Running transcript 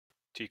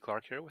T.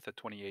 Clark here with the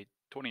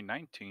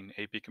 2019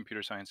 AP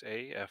Computer Science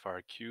A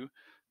FRQ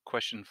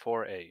question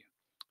 4A.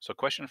 So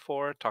question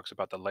 4 talks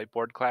about the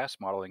lightboard class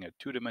modeling a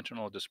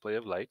two-dimensional display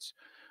of lights,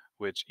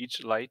 which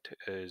each light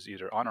is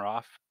either on or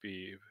off,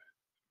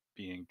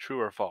 being true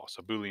or false,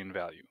 a Boolean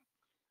value.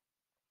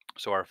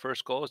 So our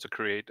first goal is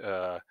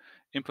to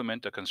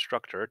implement a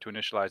constructor to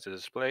initialize the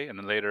display, and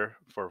then later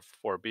for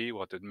 4B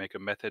we'll have to make a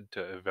method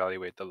to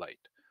evaluate the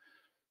light.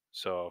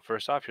 So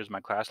first off, here's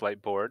my class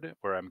light board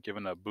where I'm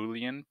given a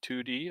Boolean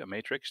 2D, a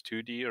matrix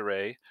 2D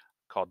array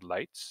called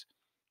lights.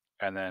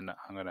 And then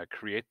I'm going to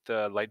create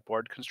the light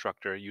board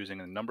constructor using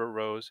the number of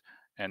rows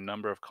and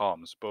number of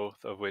columns,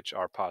 both of which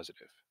are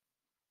positive.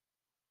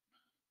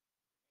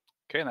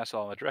 Okay, and that's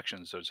all the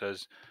directions. So it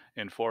says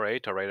in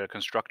 4A to write a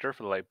constructor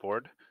for the light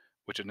board,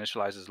 which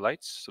initializes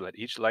lights so that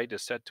each light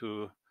is set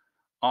to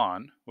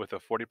on with a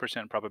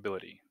 40%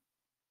 probability.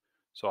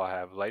 So I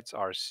have lights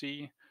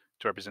RC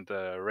to represent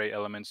the array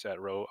elements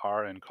at row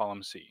R and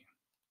column C.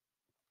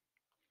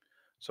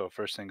 So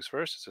first things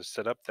first is to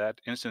set up that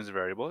instance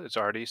variable. It's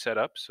already set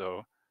up,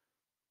 so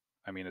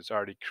it's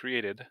already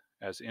created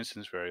as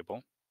instance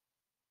variable.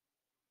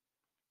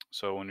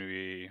 So when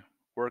we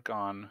work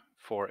on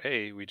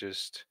 4A, we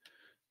just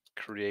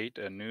create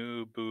a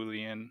new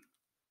Boolean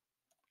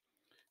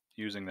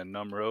using the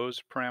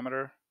numRows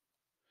parameter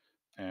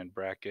and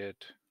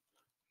bracket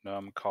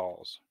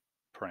numCalls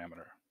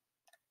parameter.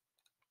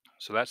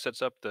 So that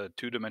sets up the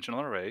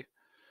two-dimensional array.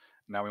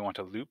 Now we want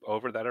to loop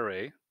over that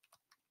array.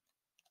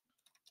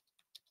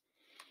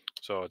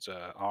 So it's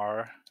a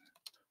R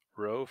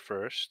row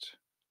first.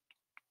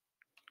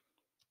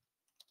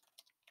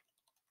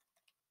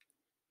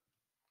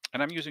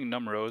 And I'm using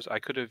numRows. I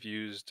could have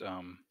used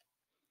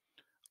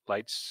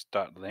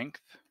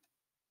lights.length.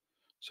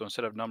 So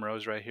instead of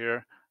numRows right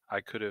here, I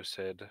could have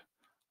said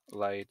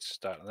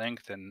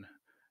lights.length and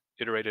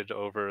iterated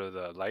over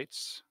the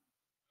lights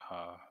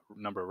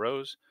number of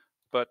rows,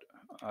 but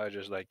I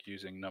just like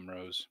using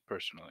numRows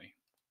personally.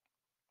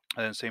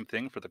 And then same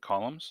thing for the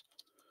columns.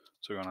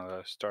 So we're going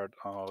to start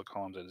all the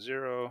columns at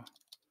 0,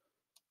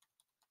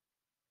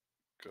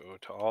 go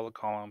to all the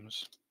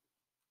columns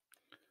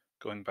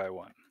going by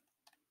 1.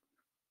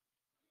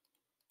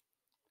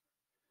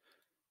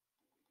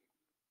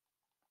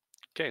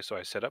 Okay, so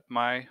I set up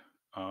my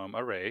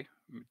array,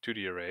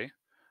 2D array.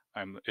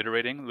 I'm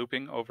iterating,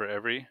 looping over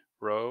every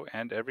row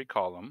and every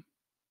column.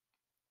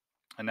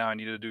 And now I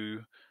need to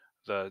do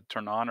the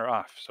turn on or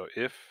off. So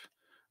if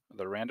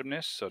the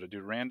randomness, so to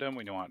do random,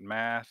 we want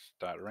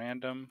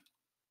math.random.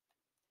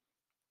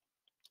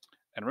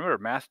 And remember,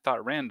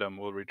 math.random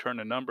will return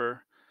a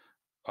number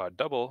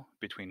double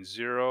between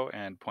 0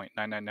 and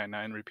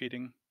 0.9999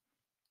 repeating.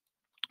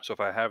 So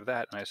if I have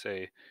that and I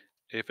say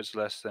if it's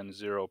less than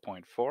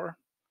 0.4,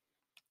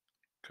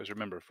 because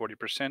remember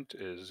 40%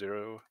 is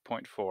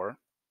 0.4,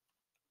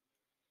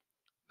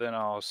 then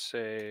I'll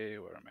say,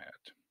 where am I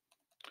at?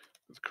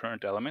 The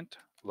current element,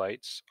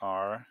 lights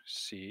R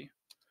C,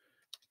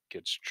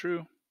 gets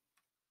true,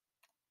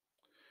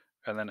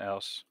 and then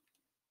else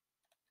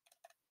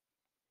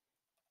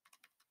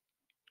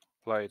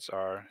lights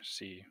R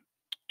C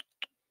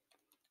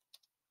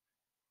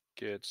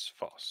gets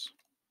false.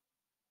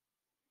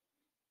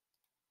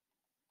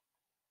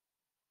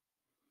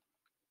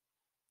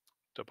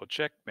 Double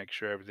check, make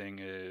sure everything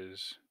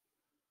is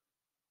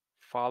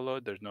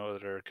followed, there's no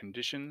other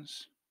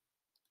conditions.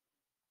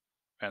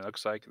 And it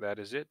looks like that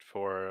is it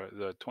for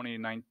the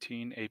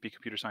 2019 AP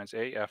Computer Science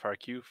A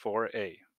FRQ 4A.